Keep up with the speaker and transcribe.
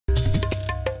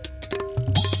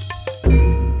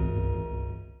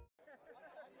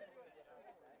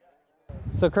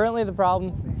So currently the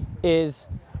problem is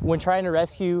when trying to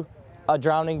rescue a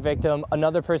drowning victim,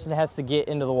 another person has to get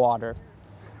into the water.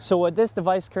 So what this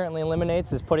device currently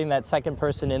eliminates is putting that second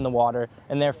person in the water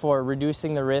and therefore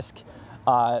reducing the risk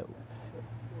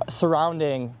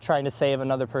surrounding trying to save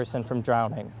another person from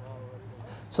drowning.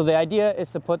 So the idea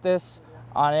is to put this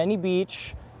on any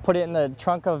beach, put it in the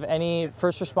trunk of any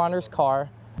first responder's car.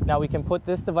 Now we can put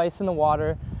this device in the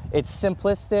water. It's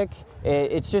simplistic.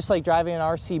 It's just like driving an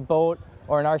RC boat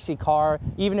or an RC car.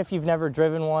 Even if you've never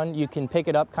driven one, you can pick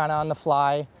it up kind of on the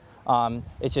fly.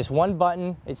 It's just one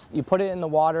button. You put it in the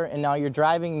water, and now you're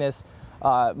driving this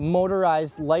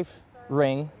motorized life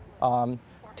ring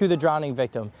to the drowning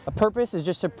victim. The purpose is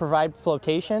just to provide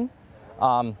flotation.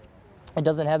 It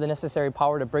doesn't have the necessary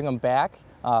power to bring them back.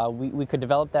 We could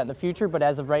develop that in the future, but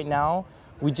as of right now,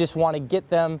 we just want to get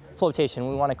them flotation.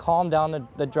 We want to calm down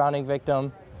the drowning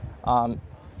victim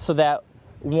so that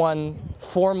when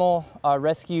formal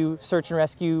search and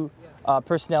rescue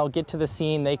personnel get to the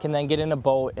scene, they can then get in a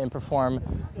boat and perform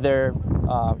their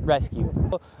rescue.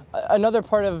 Another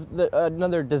part of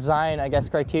another design, I guess,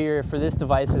 criteria for this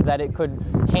device is that it could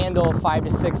handle 5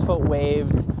 to 6 foot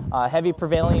waves, heavy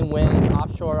prevailing winds,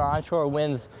 offshore or onshore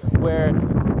winds, where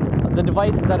the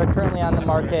devices that are currently on the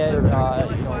market,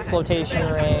 flotation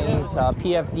rings,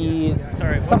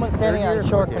 PFDs, someone standing on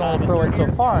shore can only throw it so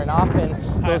far, and often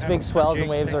those big swells and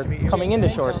waves are coming into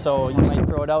shore, so you might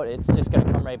throw it out, it's just going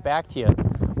to come right back to you.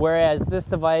 Whereas this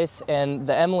device and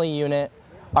the Emily unit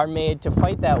are made to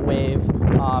fight that wave.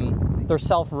 They're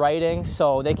self-righting,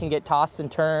 so they can get tossed and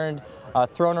turned,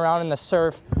 thrown around in the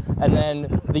surf, and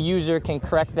then the user can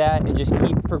correct that and just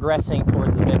keep progressing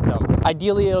towards the victim.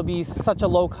 Ideally, it'll be such a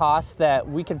low cost that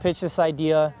we can pitch this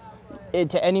idea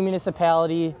to any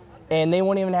municipality, and they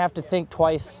won't even have to think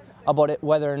twice about it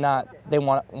whether or not they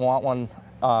want one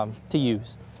to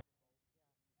use.